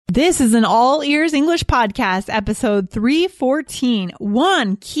This is an All Ears English Podcast, episode 314.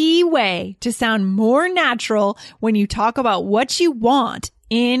 One key way to sound more natural when you talk about what you want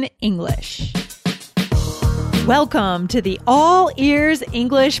in English. Welcome to the All Ears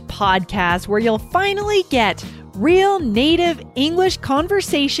English Podcast, where you'll finally get real native English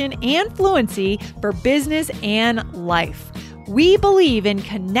conversation and fluency for business and life. We believe in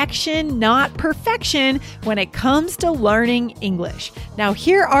connection, not perfection, when it comes to learning English. Now,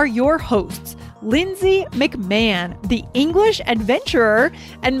 here are your hosts, Lindsay McMahon, the English adventurer,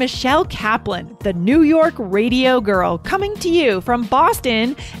 and Michelle Kaplan, the New York radio girl, coming to you from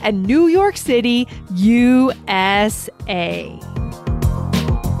Boston and New York City, USA.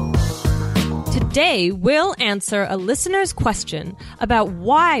 Today, we'll answer a listener's question about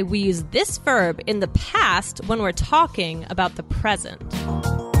why we use this verb in the past when we're talking about the present.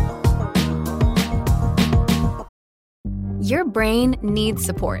 Your brain needs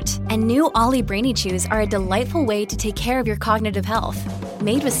support, and new Ollie Brainy Chews are a delightful way to take care of your cognitive health.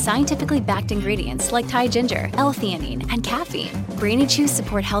 Made with scientifically backed ingredients like Thai ginger, L-theanine, and caffeine, Brainy Chews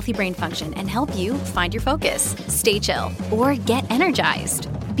support healthy brain function and help you find your focus, stay chill, or get energized.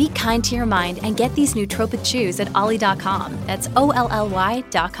 Be kind to your mind and get these nootropic chews at ollie.com. That's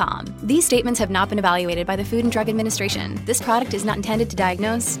OLLY.com. These statements have not been evaluated by the Food and Drug Administration. This product is not intended to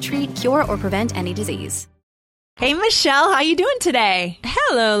diagnose, treat, cure, or prevent any disease. Hey, Michelle, how you doing today?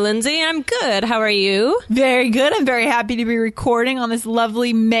 Hello, Lindsay. I'm good. How are you? Very good. I'm very happy to be recording on this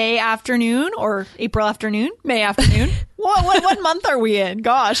lovely May afternoon or April afternoon. May afternoon. What month are we in?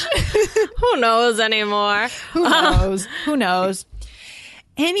 Gosh. Who knows anymore? Who knows? Who knows?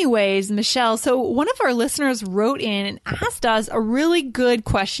 Anyways, Michelle, so one of our listeners wrote in and asked us a really good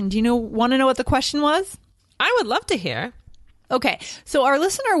question. Do you want to know what the question was? I would love to hear. Okay, so our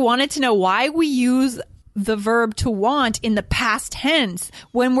listener wanted to know why we use the verb to want in the past tense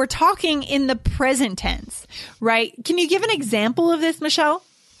when we're talking in the present tense, right? Can you give an example of this, Michelle?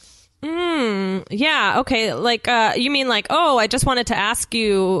 Yeah, okay. Like, you mean like, oh, I just wanted to ask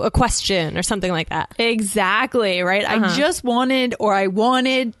you a question or something like that. Exactly, right? I just wanted or I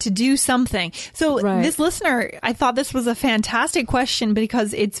wanted to do something. So This listener, I thought this was a fantastic question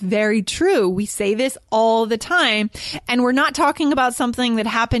because it's very true. We say this all the time and we're not talking about something that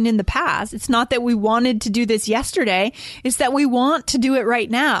happened in the past. It's not that we wanted to do this yesterday. It's that we want to do it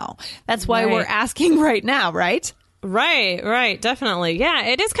right now. That's why we're asking right now, right? Right, definitely. Yeah,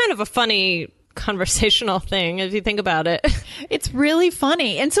 it is kind of a funny conversational thing if you think about it. It's really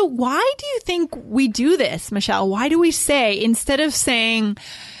funny. And so why do you think we do this, Michelle? Why do we say, instead of saying,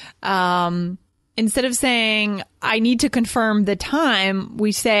 I need to confirm the time,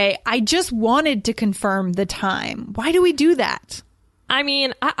 we say, I just wanted to confirm the time. Why do we do that? I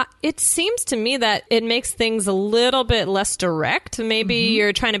mean, it seems to me that it makes things a little bit less direct. Maybe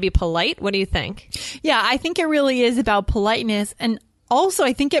you're trying to be polite. What do you think? Yeah, I think it really is about politeness. And also,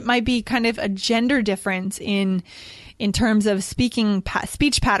 I think it might be kind of a gender difference in terms of speech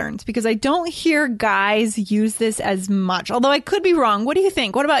patterns, because I don't hear guys use this as much. Although I could be wrong. What do you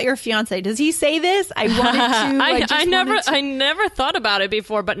think? What about your fiance? Does he say this? I wanted to. I never thought about it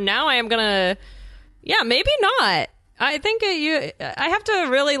before, but now I am gonna. Yeah, maybe not. I think I have to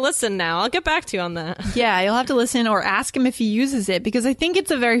really listen now. I'll get back to you on that. Yeah, you'll have to listen or ask him if he uses it, because I think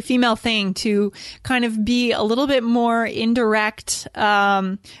it's a very female thing to kind of be a little bit more indirect.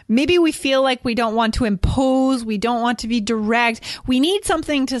 Maybe we feel like we don't want to impose. We don't want to be direct. We need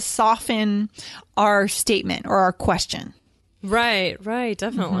something to soften our statement or our question. Right,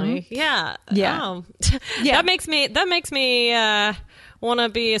 definitely. Yeah. Yeah. Yeah. That makes me want to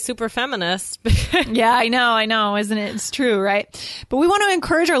be a super feminist. Yeah, I know, isn't it? It's true, right? But we want to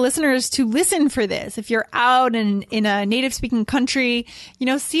encourage our listeners to listen for this. If you're out in a native speaking country,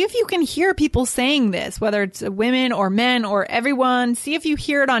 see if you can hear people saying this, whether it's women or men or everyone. See if you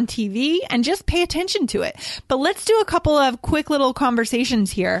hear it on TV and just pay attention to it. But let's do a couple of quick little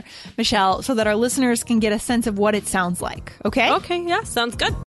conversations here, Michelle, so that our listeners can get a sense of what it sounds like. Okay? Okay, yeah, sounds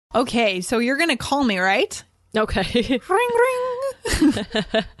good. Okay, so you're going to call me, right? Okay. Ring, ring.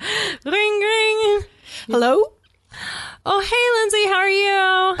 Ring, ring. Hello? Oh, hey, Lindsay. How are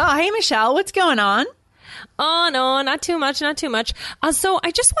you? Oh, hey, Michelle. What's going on? Oh, no, not too much. So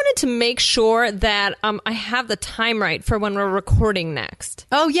I just wanted to make sure that I have the time right for when we're recording next.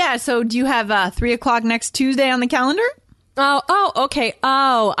 Oh, yeah. So do you have 3 o'clock next Tuesday on the calendar? Oh, okay.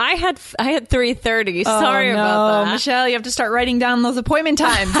 Oh, I had 3:30. Sorry about that. Michelle, you have to start writing down those appointment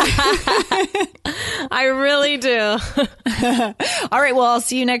times. I really do. All right. Well, I'll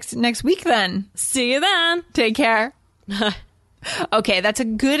see you next week then. See you then. Take care. Okay, that's a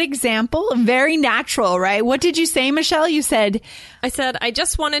good example. Very natural, right? What did you say, Michelle? You said... I said, I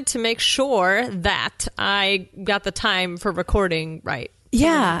just wanted to make sure that I got the time for recording right.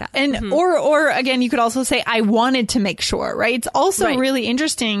 Yeah. Like and or again, you could also say, I wanted to make sure, right? It's also really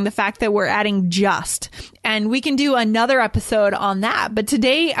interesting, the fact that we're adding just, and we can do another episode on that. But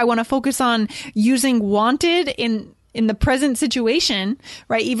today I want to focus on using wanted in the present situation,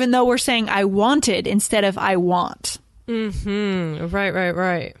 right? Even though we're saying I wanted instead of I want.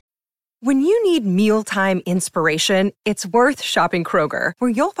 Right. When you need mealtime inspiration, it's worth shopping Kroger, where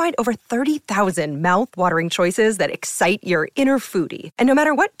you'll find over 30,000 mouth-watering choices that excite your inner foodie. And no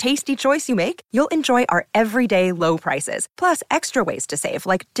matter what tasty choice you make, you'll enjoy our everyday low prices, plus extra ways to save,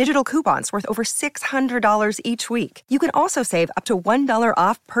 like digital coupons worth over $600 each week. You can also save up to $1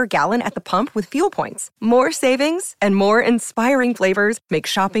 off per gallon at the pump with fuel points. More savings and more inspiring flavors make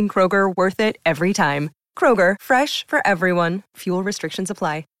shopping Kroger worth it every time. Kroger, fresh for everyone. Fuel restrictions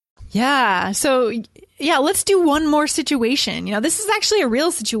apply. Yeah. So, yeah, let's do one more situation. You know, this is actually a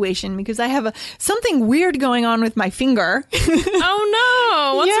real situation because I have something weird going on with my finger. Oh,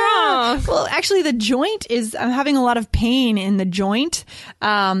 no. What's wrong? Well, actually, the joint I'm having a lot of pain in the joint,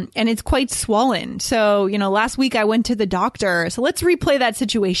 and it's quite swollen. So, you know, last week I went to the doctor. So let's replay that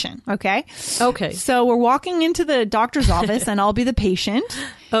situation. Okay. Okay. So we're walking into the doctor's office and I'll be the patient.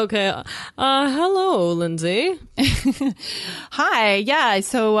 Okay. Hello, Lindsay. Hi. Yeah.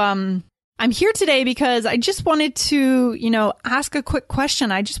 So, I'm here today because I just wanted to, you know, ask a quick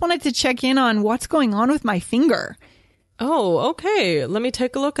question. I just wanted to check in on what's going on with my finger. Oh, okay. Let me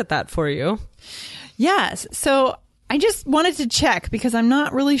take a look at that for you. Yes. So I just wanted to check because I'm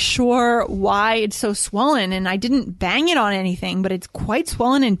not really sure why it's so swollen, and I didn't bang it on anything, but it's quite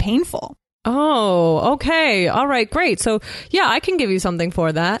swollen and painful. Oh, okay. All right, great. So, yeah, I can give you something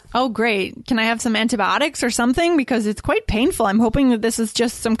for that. Oh, great. Can I have some antibiotics or something? Because it's quite painful. I'm hoping that this is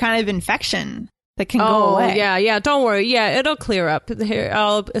just some kind of infection that can go away. Yeah. Don't worry. Yeah, it'll clear up. Here,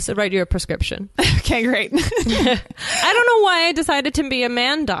 I'll write you a prescription. Okay, great. I don't know why I decided to be a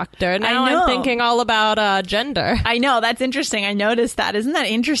man doctor. Now I'm thinking all about gender. I know. That's interesting. I noticed that. Isn't that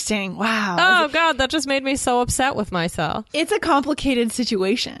interesting? Wow. Oh, God, that just made me so upset with myself. It's a complicated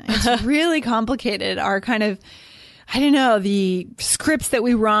situation. It's really complicated. Our kind of, I don't know, the scripts that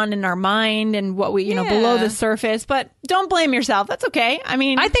we run in our mind and what we, you know, below the surface. But don't blame yourself. That's okay. I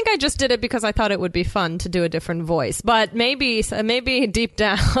mean, I think I just did it because I thought it would be fun to do a different voice. But maybe deep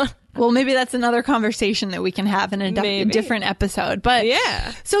down. Well, maybe that's another conversation that we can have in a different episode. But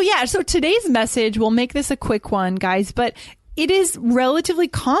so today's message, we'll make this a quick one, guys. But it is relatively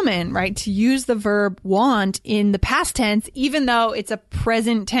common, right, to use the verb want in the past tense, even though it's a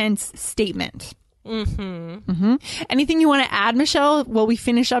present tense statement. Anything you want to add, Michelle, while we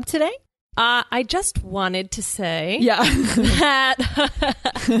finish up today? I just wanted to say that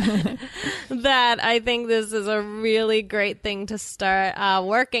I think this is a really great thing to start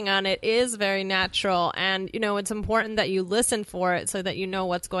working on. It is very natural, and you know, it's important that you listen for it so that you know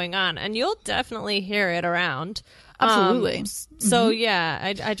what's going on, and you'll definitely hear it around. Absolutely. So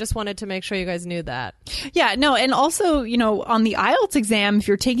yeah, I just wanted to make sure you guys knew that. Yeah, no, and also, you know, on the IELTS exam, if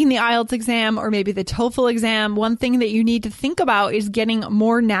you're taking the IELTS exam or maybe the TOEFL exam, one thing that you need to think about is getting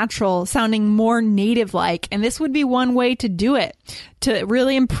more natural, sounding more native-like, and this would be one way to do it, to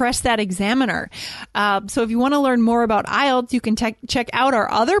really impress that examiner. So if you want to learn more about IELTS, you can check out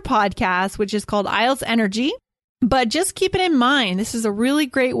our other podcast, which is called IELTS Energy. But just keep it in mind, this is a really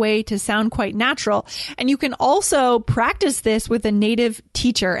great way to sound quite natural. And you can also practice this with a native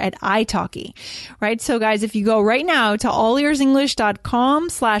teacher at italki, right? So guys, if you go right now to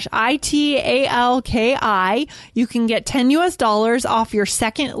allearsenglish.com/ITALKI, you can get $10 off your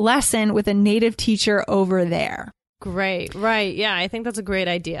second lesson with a native teacher over there. Great. Right. Yeah, I think that's a great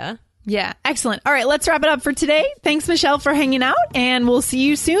idea. Yeah, excellent. All right, let's wrap it up for today. Thanks, Michelle, for hanging out, and we'll see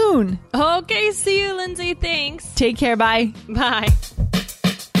you soon. Okay, see you, Lindsay. Thanks. Take care. Bye. Bye.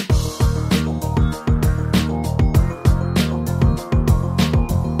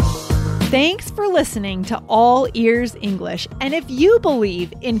 Thanks for listening to All Ears English. And if you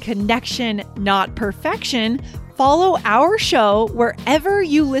believe in connection, not perfection, follow our show wherever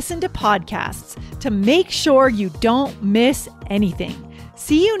you listen to podcasts to make sure you don't miss anything.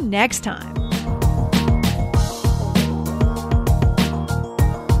 See you next time.